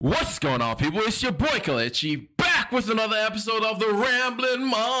What's going on, people? It's your boy Kalechi back with another episode of the Ramblin'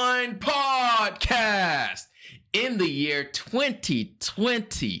 Mind Podcast in the year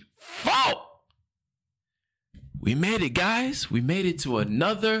 2024. We made it, guys. We made it to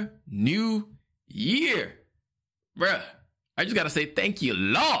another new year. Bruh, I just gotta say thank you,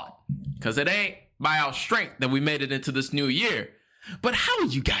 Lord, because it ain't by our strength that we made it into this new year. But how are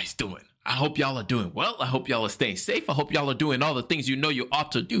you guys doing? I hope y'all are doing well. I hope y'all are staying safe. I hope y'all are doing all the things you know you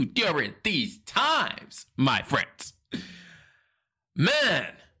ought to do during these times, my friends.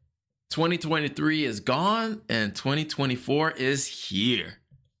 Man, 2023 is gone and 2024 is here.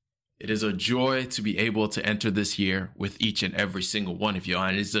 It is a joy to be able to enter this year with each and every single one of you.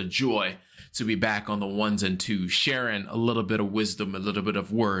 And it's a joy to be back on the ones and twos, sharing a little bit of wisdom, a little bit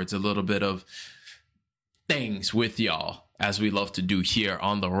of words, a little bit of things with y'all, as we love to do here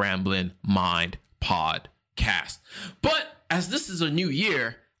on the Ramblin' Mind Podcast. But as this is a new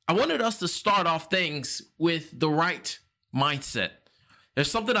year, I wanted us to start off things with the right mindset. There's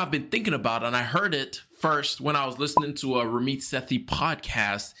something I've been thinking about, and I heard it first when I was listening to a Ramit Sethi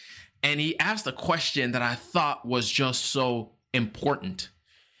podcast, and he asked a question that I thought was just so important.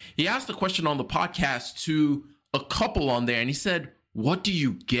 He asked a question on the podcast to a couple on there, and he said, "What do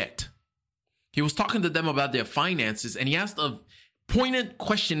you get?" He was talking to them about their finances, and he asked a poignant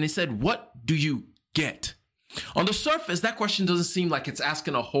question. He said, "What do you get?" On the surface, that question doesn't seem like it's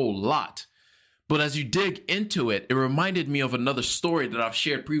asking a whole lot. But as you dig into it, it reminded me of another story that I've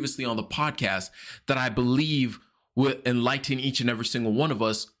shared previously on the podcast that I believe will enlighten each and every single one of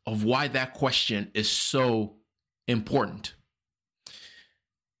us of why that question is so important.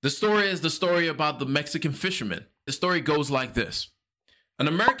 The story is the story about the Mexican fisherman. The story goes like this. An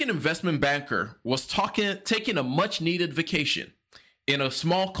American investment banker was taking a much-needed vacation in a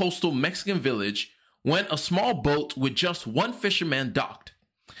small coastal Mexican village when a small boat with just one fisherman docked.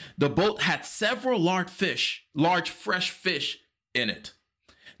 The boat had several large fresh fish in it.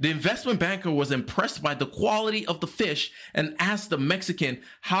 The investment banker was impressed by the quality of the fish and asked the Mexican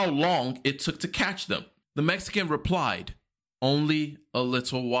how long it took to catch them. The Mexican replied, "Only a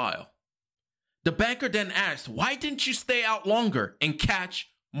little while." The banker then asked, "Why didn't you stay out longer and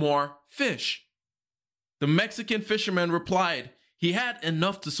catch more fish?" The Mexican fisherman replied, he had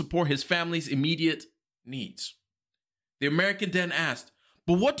enough to support his family's immediate needs. The American then asked,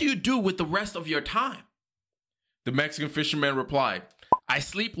 "But what do you do with the rest of your time?" The Mexican fisherman replied, "I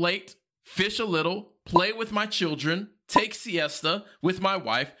sleep late, fish a little, play with my children, take siesta with my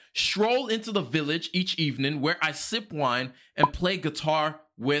wife, stroll into the village each evening where I sip wine and play guitar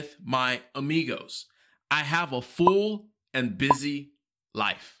with my amigos. I have a full and busy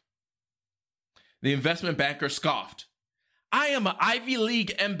life." The investment banker scoffed. "I am an Ivy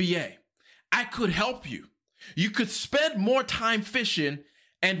League MBA. I could help you. You could spend more time fishing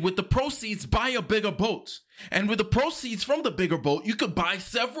and with the proceeds buy a bigger boat. And with the proceeds from the bigger boat, you could buy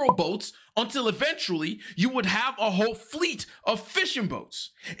several boats until eventually you would have a whole fleet of fishing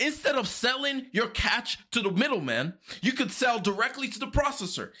boats. Instead of selling your catch to the middleman, you could sell directly to the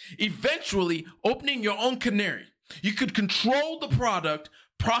processor, eventually opening your own cannery. You could control the product,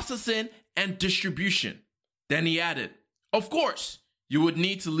 processing, and distribution." Then he added, "Of course, you would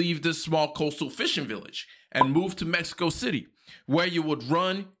need to leave this small coastal fishing village and move to Mexico City, where you would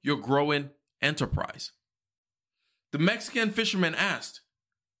run your growing enterprise." The Mexican fisherman asked,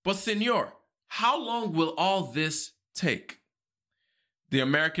 "But senor, how long will all this take?" The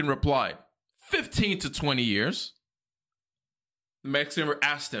American replied, 15 to 20 years. The Mexican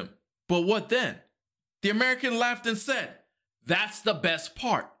asked him, "But what then?" The American laughed and said, "That's the best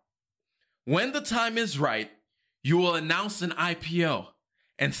part. When the time is right, you will announce an IPO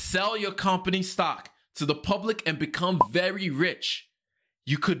and sell your company stock to the public and become very rich.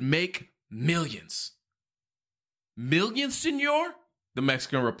 You could make millions." "Millions, senor?" the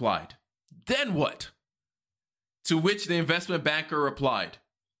Mexican replied. "Then what?" To which the investment banker replied,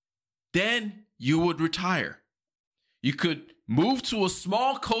 "Then you would retire. You could move to a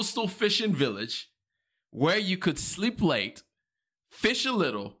small coastal fishing village where you could sleep late, fish a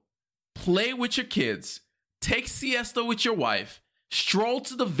little, play with your kids, take siesta with your wife, stroll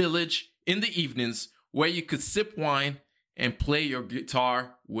to the village in the evenings where you could sip wine and play your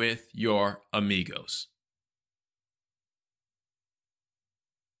guitar with your amigos."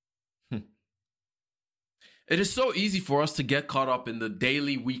 It is so easy for us to get caught up in the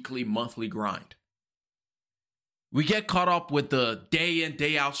daily, weekly, monthly grind. We get caught up with the day in,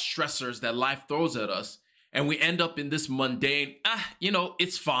 day out stressors that life throws at us, and we end up in this mundane,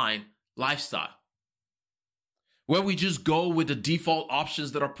 it's fine lifestyle, where we just go with the default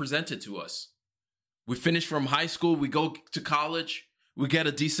options that are presented to us. We finish from high school, we go to college, we get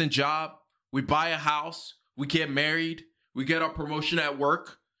a decent job, we buy a house, we get married, we get our promotion at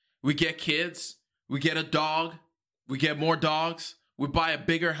work, we get kids, we get a dog, we get more dogs, we buy a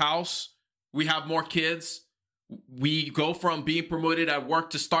bigger house, we have more kids, we go from being promoted at work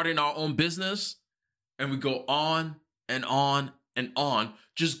to starting our own business, and we go on and on and on,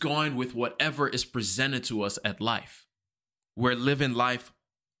 just going with whatever is presented to us at life. We're living life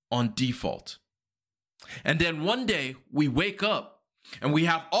on default. And then one day we wake up and we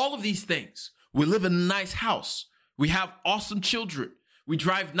have all of these things. We live in a nice house. We have awesome children. We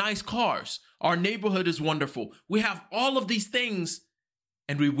drive nice cars. Our neighborhood is wonderful. We have all of these things.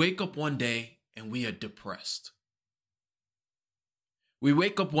 And we wake up one day and we are depressed. We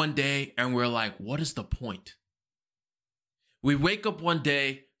wake up one day and we're like, what is the point? We wake up one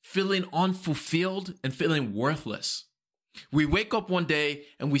day feeling unfulfilled and feeling worthless. We wake up one day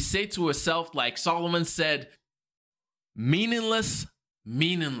and we say to ourselves, like Solomon said, meaningless,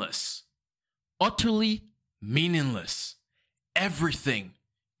 meaningless, utterly meaningless. Everything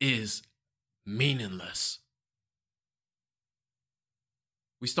is meaningless.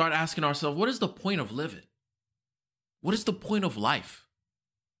 We start asking ourselves, what is the point of living? What is the point of life?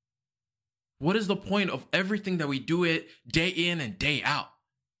 What is the point of everything that we do it day in and day out?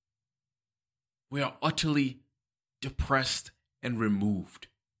 We are utterly depressed and removed.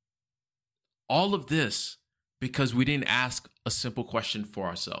 All of this because we didn't ask a simple question for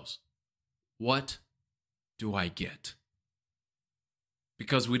ourselves. What do I get?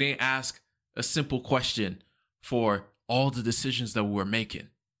 Because we didn't ask a simple question for all the decisions that we were making.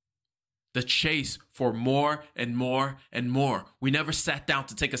 The chase for more and more and more. We never sat down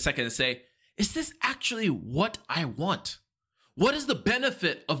to take a second and say, is this actually what I want? What is the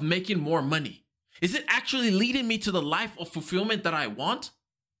benefit of making more money? Is it actually leading me to the life of fulfillment that I want?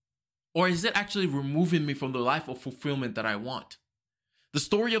 Or is it actually removing me from the life of fulfillment that I want? The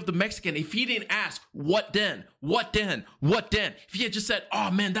story of the Mexican, if he didn't ask, what then? What then? What then? If he had just said,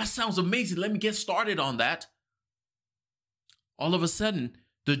 oh man, that sounds amazing. Let me get started on that. All of a sudden,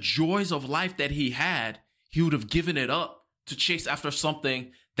 the joys of life that he had, he would have given it up to chase after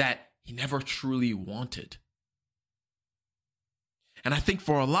something that he never truly wanted. And I think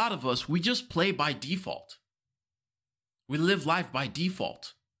for a lot of us, we just play by default. We live life by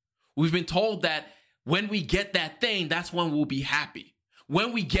default. We've been told that when we get that thing, that's when we'll be happy.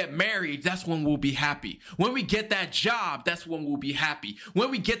 When we get married, that's when we'll be happy. When we get that job, that's when we'll be happy.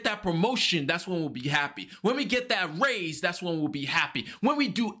 When we get that promotion, that's when we'll be happy. When we get that raise, that's when we'll be happy. When we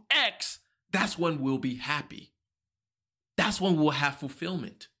do X, that's when we'll be happy. That's when we'll have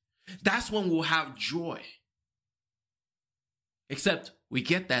fulfillment. That's when we'll have joy. Except we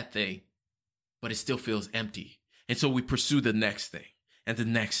get that thing, but it still feels empty. And so we pursue the next thing and the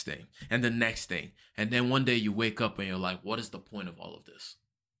next thing and the next thing. And then one day you wake up and you're like, what is the point of all of this?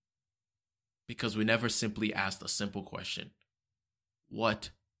 Because we never simply asked a simple question.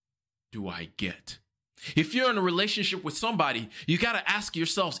 What do I get? If you're in a relationship with somebody, you got to ask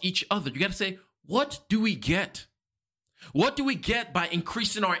yourselves each other. You got to say, what do we get? What do we get by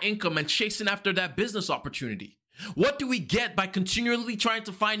increasing our income and chasing after that business opportunity? What do we get by continually trying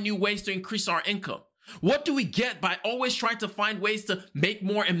to find new ways to increase our income? What do we get by always trying to find ways to make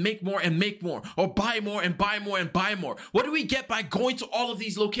more and make more and make more, or buy more and buy more and buy more? What do we get by going to all of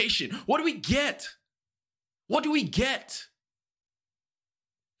these locations? What do we get? What do we get?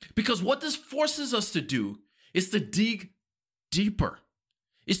 Because what this forces us to do is to dig deeper.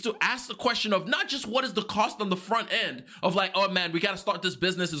 Is to ask the question of not just what is the cost on the front end of like, oh man, we got to start this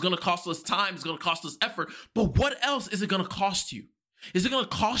business. It's going to cost us time. It's going to cost us effort. But what else is it going to cost you? Is it going to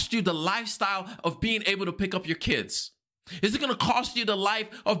cost you the lifestyle of being able to pick up your kids? Is it going to cost you the life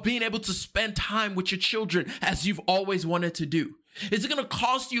of being able to spend time with your children as you've always wanted to do? Is it going to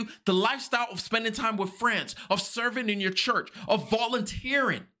cost you the lifestyle of spending time with friends, of serving in your church, of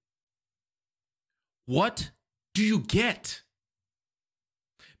volunteering? What do you get?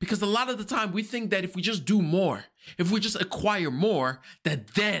 Because a lot of the time we think that if we just do more, if we just acquire more,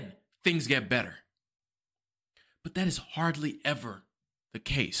 that then things get better. But that is hardly ever the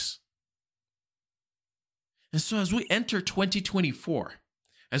case. And so as we enter 2024,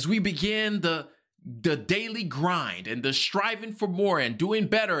 as we begin the daily grind and the striving for more and doing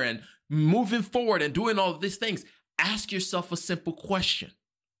better and moving forward and doing all of these things, ask yourself a simple question.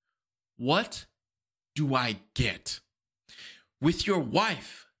 What do I get? With your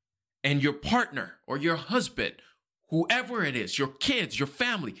wife and your partner or your husband, whoever it is, your kids, your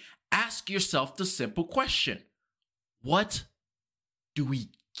family, ask yourself the simple question. What do we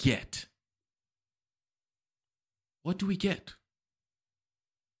get? What do we get?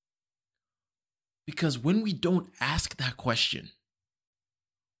 Because when we don't ask that question,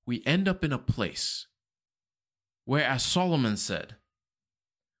 we end up in a place where, as Solomon said,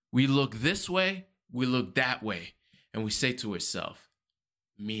 we look this way, we look that way, and we say to ourselves,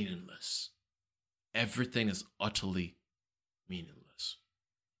 meaningless. Everything is utterly meaningless.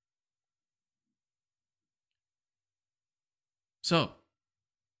 So,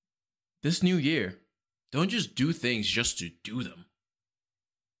 this new year, don't just do things just to do them.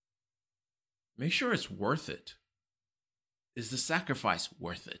 Make sure it's worth it. Is the sacrifice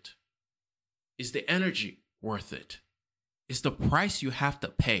worth it? Is the energy worth it? Is the price you have to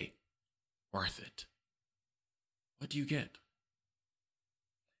pay worth it? What do you get?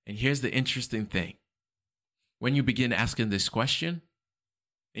 And here's the interesting thing. When you begin asking this question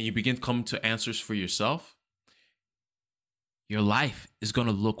and you begin coming to answers for yourself, your life is going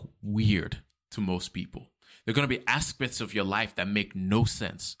to look weird to most people. There are going to be aspects of your life that make no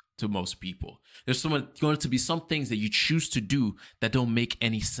sense to most people. There's going to be some things that you choose to do that don't make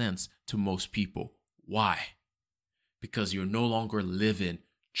any sense to most people. Why? Because you're no longer living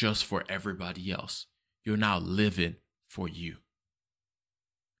just for everybody else. You're now living for you.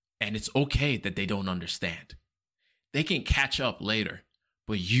 And it's okay that they don't understand. They can catch up later,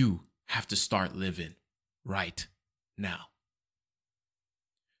 but you have to start living right now.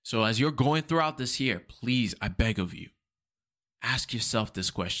 So as you're going throughout this year, please, I beg of you, ask yourself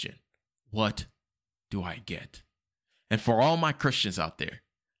this question. What do I get? And for all my Christians out there,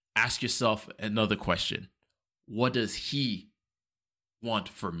 ask yourself another question. What does he want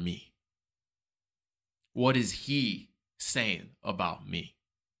for me? What is he saying about me?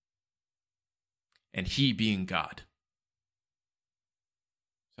 And he being God.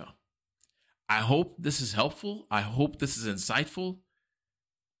 So I hope this is helpful. I hope this is insightful.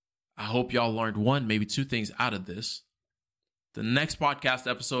 I hope y'all learned one, maybe two things out of this. The next podcast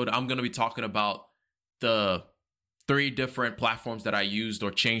episode, I'm going to be talking about the 3 different platforms that I used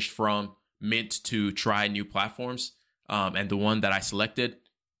or changed from Mint to try new platforms. And the one that I selected,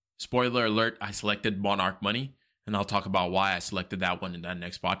 spoiler alert, I selected Monarch Money. And I'll talk about why I selected that one in that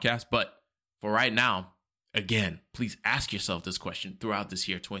next podcast. But for right now, again, please ask yourself this question throughout this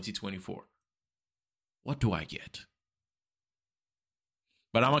year, 2024. What do I get?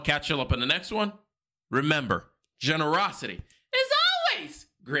 But I'm going to catch you up in the next one. Remember, generosity is always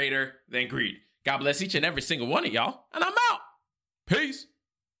greater than greed. God bless each and every single one of y'all. And I'm out. Peace.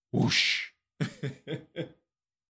 Whoosh.